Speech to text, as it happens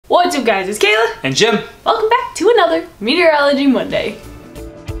What's up guys, it's Kayla and Jim. Welcome back to another Meteorology Monday.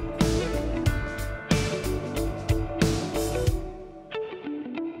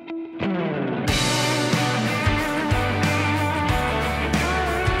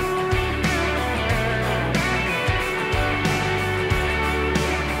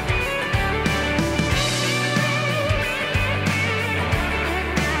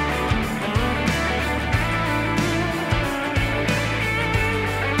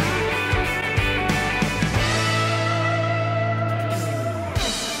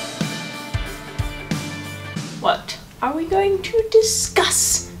 What are we going to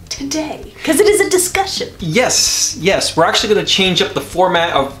discuss today? Because it is a discussion. Yes, we're actually going to change up the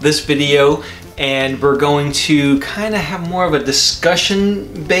format of this video and we're going to kind of have more of a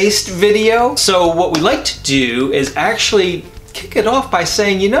discussion-based video. So what we like to do is actually kick it off by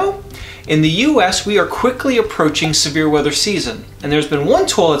saying, you know, in the US we are quickly approaching severe weather season. And there's been one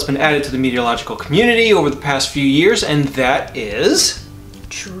tool that's been added to the meteorological community over the past few years, and that is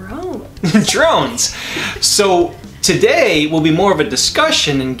drones. Drones. So today will be more of a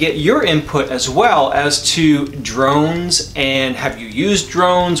discussion and get your input as well as to drones, and have you used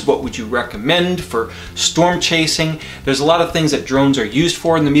drones? What would you recommend for storm chasing? There's a lot of things that drones are used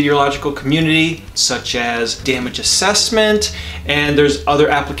for in the meteorological community, such as damage assessment, and there's other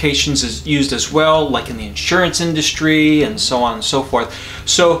applications used as well, like in the insurance industry and so on and so forth.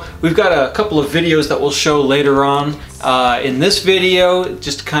 So we've got a couple of videos that we'll show later on in this video,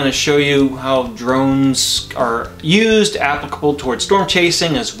 just to kind of show you how drones are used, applicable towards storm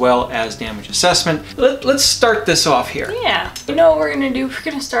chasing as well as damage assessment. Let's start this off here. Yeah, you know what we're gonna do? We're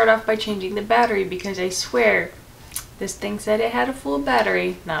gonna start off by changing the battery, because I swear this thing said it had a full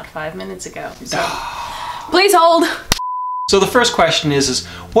battery not 5 minutes ago. So please hold. So the first question is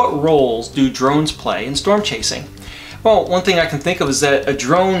what roles do drones play in storm chasing? Well, one thing I can think of is that a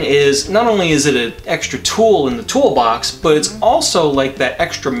drone is, not only is it an extra tool in the toolbox, but it's also like that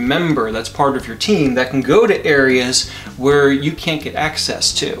extra member that's part of your team that can go to areas where you can't get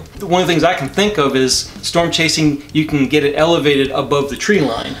access to. One of the things I can think of is storm chasing, you can get it elevated above the tree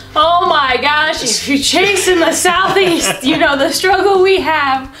line. Oh my gosh, if you chase in the southeast, you know the struggle we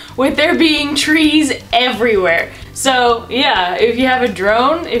have with there being trees everywhere. So yeah, if you have a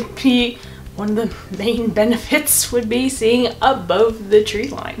drone, one of the main benefits would be seeing above the tree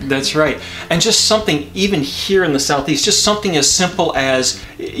line. That's right. And just something, even here in the southeast, just something as simple as,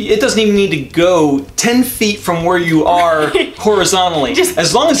 it doesn't even need to go 10 feet from where you are horizontally.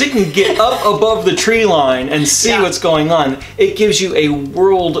 As long as it can get up above the tree line and see what's going on, it gives you a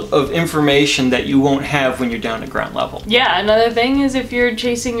world of information that you won't have when you're down at ground level. Yeah, another thing is if you're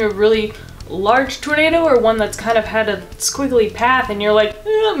chasing a really large tornado, or one that's kind of had a squiggly path, and you're like,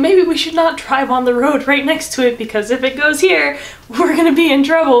 maybe we should not drive on the road right next to it, because if it goes here, we're gonna be in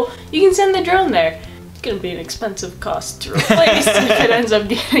trouble. You can send the drone there. It's gonna be an expensive cost to replace if it ends up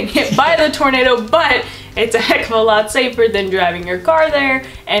getting hit by the tornado, but it's a heck of a lot safer than driving your car there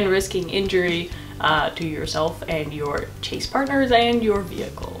and risking injury to yourself and your chase partners and your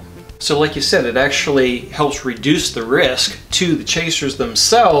vehicle. So like you said, it actually helps reduce the risk to the chasers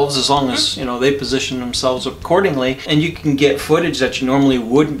themselves, as long as, you know, they position themselves accordingly, and you can get footage that you normally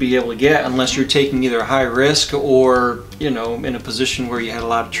wouldn't be able to get unless you're taking either a high risk or, you know, in a position where you had a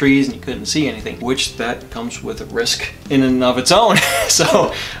lot of trees and you couldn't see anything, which that comes with a risk in and of its own.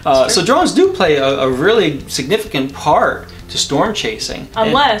 So drones do play a really significant part to storm chasing.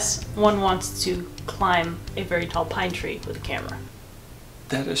 Unless one wants to climb a very tall pine tree with a camera.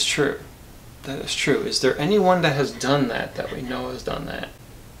 That is true. That is true. Is there anyone that has done that we know has done that?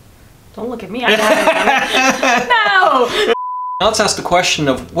 Don't look at me. I haven't done it. No! Now let's ask the question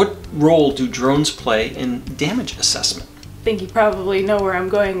of, what role do drones play in damage assessment? I think you probably know where I'm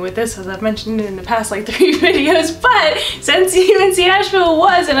going with this, as I've mentioned in the past like 3 videos, but since UNC Asheville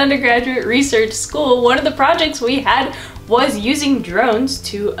was an undergraduate research school, one of the projects we had was using drones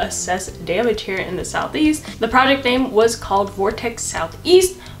to assess damage here in the southeast. The project name was called Vortex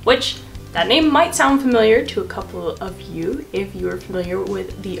Southeast, which that name might sound familiar to a couple of you if you are familiar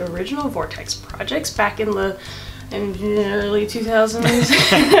with the original Vortex projects back in the early 2000s.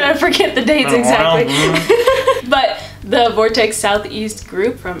 I forget the dates exactly. But the Vortex Southeast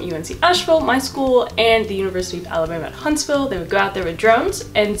group from UNC Asheville, my school, and the University of Alabama at Huntsville, they would go out there with drones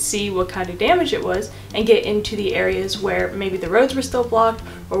and see what kind of damage it was and get into the areas where maybe the roads were still blocked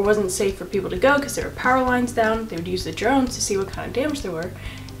or wasn't safe for people to go because there were power lines down. They would use the drones to see what kind of damage there were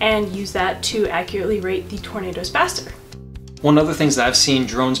and use that to accurately rate the tornadoes faster. One of the things that I've seen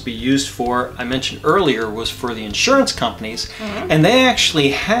drones be used for, I mentioned earlier, was for the insurance companies. And they actually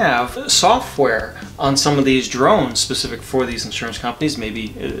have software on some of these drones specific for these insurance companies. Maybe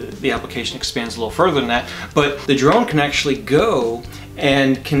the application expands a little further than that, but the drone can actually go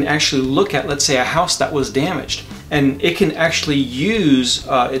and can actually look at, let's say, a house that was damaged. And it can actually use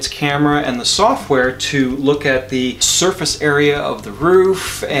its camera and the software to look at the surface area of the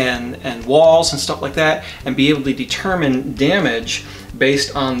roof and walls and stuff like that, and be able to determine damage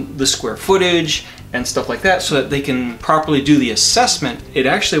based on the square footage and stuff like that, so that they can properly do the assessment. It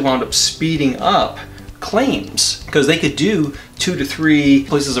actually wound up speeding up claims, because they could do 2 to 3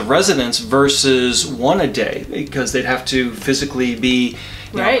 places of residence versus 1 a day, because they'd have to physically be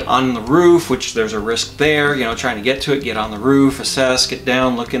on the roof, which there's a risk there, trying to get to it, get on the roof, assess, get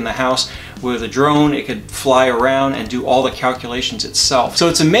down, look in the house. With a drone, it could fly around and do all the calculations itself. So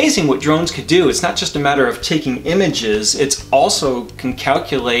it's amazing what drones could do. It's not just a matter of taking images, it's also can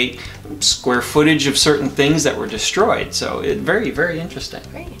calculate square footage of certain things that were destroyed. So it's very, very interesting.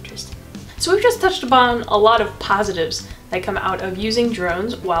 Very interesting. So we've just touched upon a lot of positives that come out of using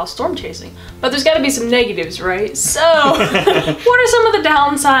drones while storm chasing. But there's got to be some negatives, right? So what are some of the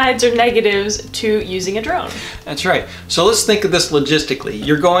downsides or negatives to using a drone? That's right. So let's think of this logistically.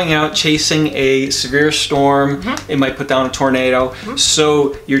 You're going out chasing a severe storm. It might put down a tornado.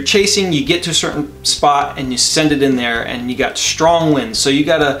 So you're chasing, you get to a certain spot and you send it in there, and you got strong winds. So you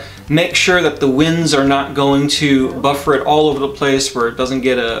got to make sure that the winds are not going to buffer it all over the place where it doesn't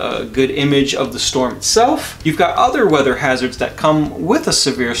get a good image of the storm itself. You've got other weather hazards that come with a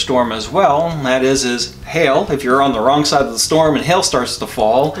severe storm as well. That is hail. If you're on the wrong side of the storm and hail starts to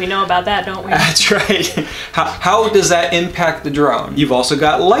fall. We know about that, don't we? That's right. How does that impact the drone? You've also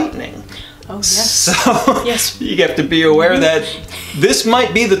got lightning. Oh, yes. So yes. You have to be aware that this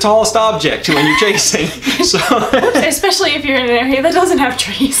might be the tallest object when you're chasing. So especially if you're in an area that doesn't have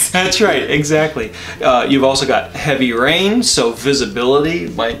trees. That's right, exactly. You've also got heavy rain, so visibility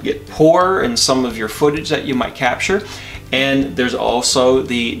might get poor in some of your footage that you might capture. And there's also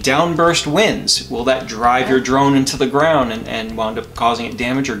the downburst winds. Will that drive your drone into the ground and wound up causing it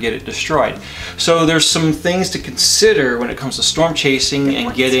damage or get it destroyed? So there's some things to consider when it comes to storm chasing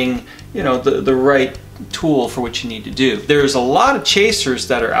and getting, the right tool for what you need to do. There's a lot of chasers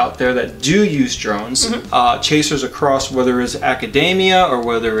that are out there that do use drones. Chasers across, whether it's academia or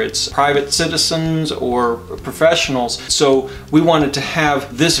whether it's private citizens or professionals. So we wanted to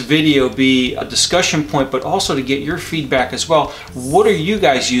have this video be a discussion point, but also to get your feedback as well. What are you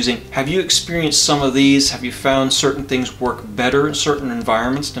guys using? Have you experienced some of these? Have you found certain things work better in certain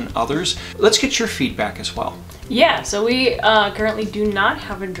environments than others? Let's get your feedback as well. Yeah, so we currently do not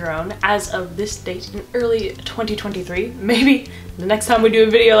have a drone as of this date in early 2023. Maybe the next time we do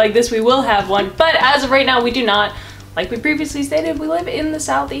a video like this we will have one, but as of right now we do not. Like we previously stated, we live in the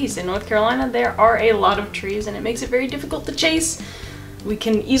southeast. In North Carolina there are a lot of trees and it makes it very difficult to chase. We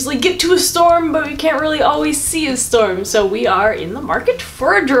can easily get to a storm, but we can't really always see a storm. So we are in the market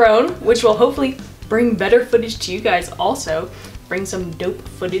for a drone, which will hopefully bring better footage to you guys also. Bring some dope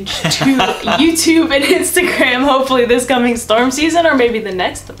footage to YouTube and Instagram, hopefully this coming storm season or maybe the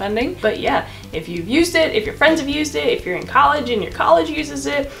next, depending. But yeah, if you've used it, if your friends have used it, if you're in college and your college uses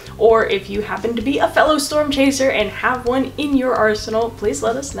it, or if you happen to be a fellow storm chaser and have one in your arsenal, please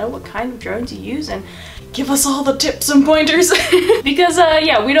let us know what kind of drones you use and give us all the tips and pointers. Because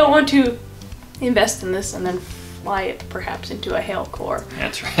yeah, we don't want to invest in this and then fly it perhaps into a hail core.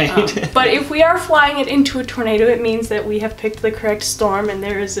 That's right. But if we are flying it into a tornado, it means that we have picked the correct storm and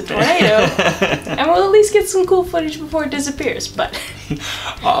there is a tornado. And we'll at least get some cool footage before it disappears. But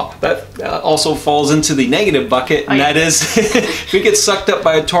that also falls into the negative bucket, and that is if it gets sucked up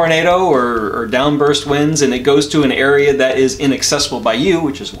by a tornado or downburst winds and it goes to an area that is inaccessible by you,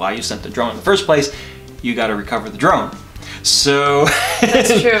 which is why you sent the drone in the first place, you got to recover the drone. So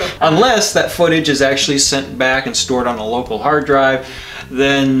that's true. Unless that footage is actually sent back and stored on a local hard drive,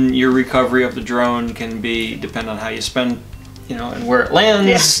 then your recovery of the drone can be depend on how you spend, and where it lands.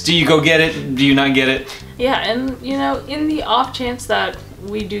 Yeah. Do you go get it? Do you not get it? Yeah, and in the off chance that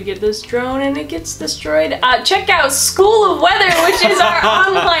we do get this drone and it gets destroyed, check out School of Weather, which is our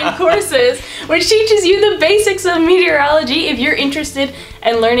online courses, which teaches you the basics of meteorology if you're interested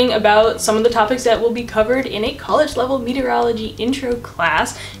in learning about some of the topics that will be covered in a college level meteorology intro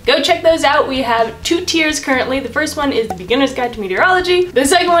class. Go check those out. We have 2 tiers currently. The first one is the Beginner's Guide to Meteorology. The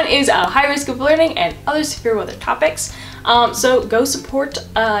second one is High Risk of Learning and Other Severe Weather Topics. So go support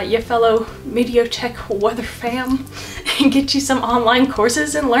your fellow Meteotech weather fam and get you some online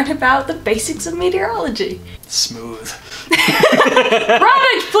courses and learn about the basics of meteorology. Smooth.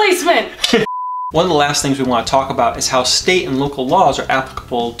 Product placement! One of the last things we want to talk about is how state and local laws are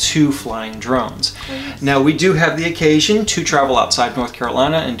applicable to flying drones. Yes. Now, we do have the occasion to travel outside North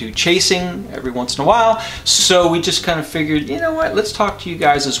Carolina and do chasing every once in a while, so we just kind of figured, you know what, let's talk to you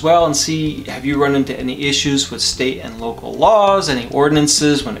guys as well and see, have you run into any issues with state and local laws, any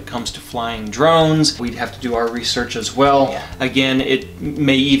ordinances when it comes to flying drones? We'd have to do our research as well. Yeah. Again, it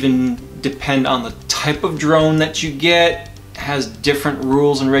may even depend on the type of drone that you get, has different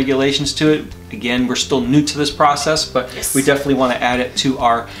rules and regulations to it. Again, we're still new to this process, but yes, we definitely want to add it to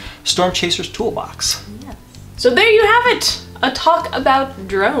our Storm Chasers toolbox. Yes. So there you have it, a talk about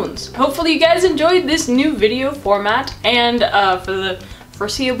drones. Hopefully you guys enjoyed this new video format, and for the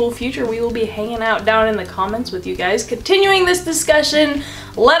foreseeable future, we will be hanging out down in the comments with you guys, continuing this discussion.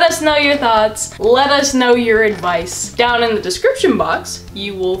 Let us know your thoughts. Let us know your advice. Down in the description box,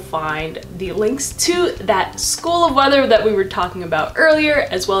 you will find the links to that School of Weather that we were talking about earlier,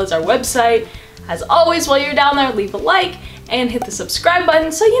 as well as our website. As always, while you're down there, leave a like and hit the subscribe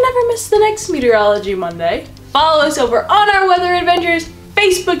button so you never miss the next Meteorology Monday. Follow us over on our weather adventures,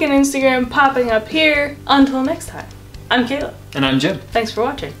 Facebook and Instagram popping up here. Until next time, I'm Kayla. And I'm Jim. Thanks for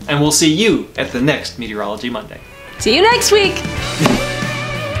watching. And we'll see you at the next Meteorology Monday. See you next week!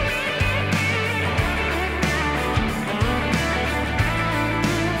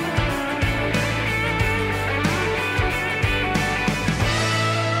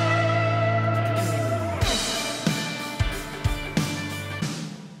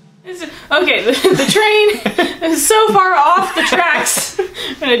 Okay, the train is so far off the tracks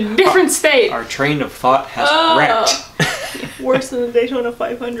in a different state. Our train of thought has wrecked. Worse than the Daytona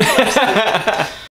 500.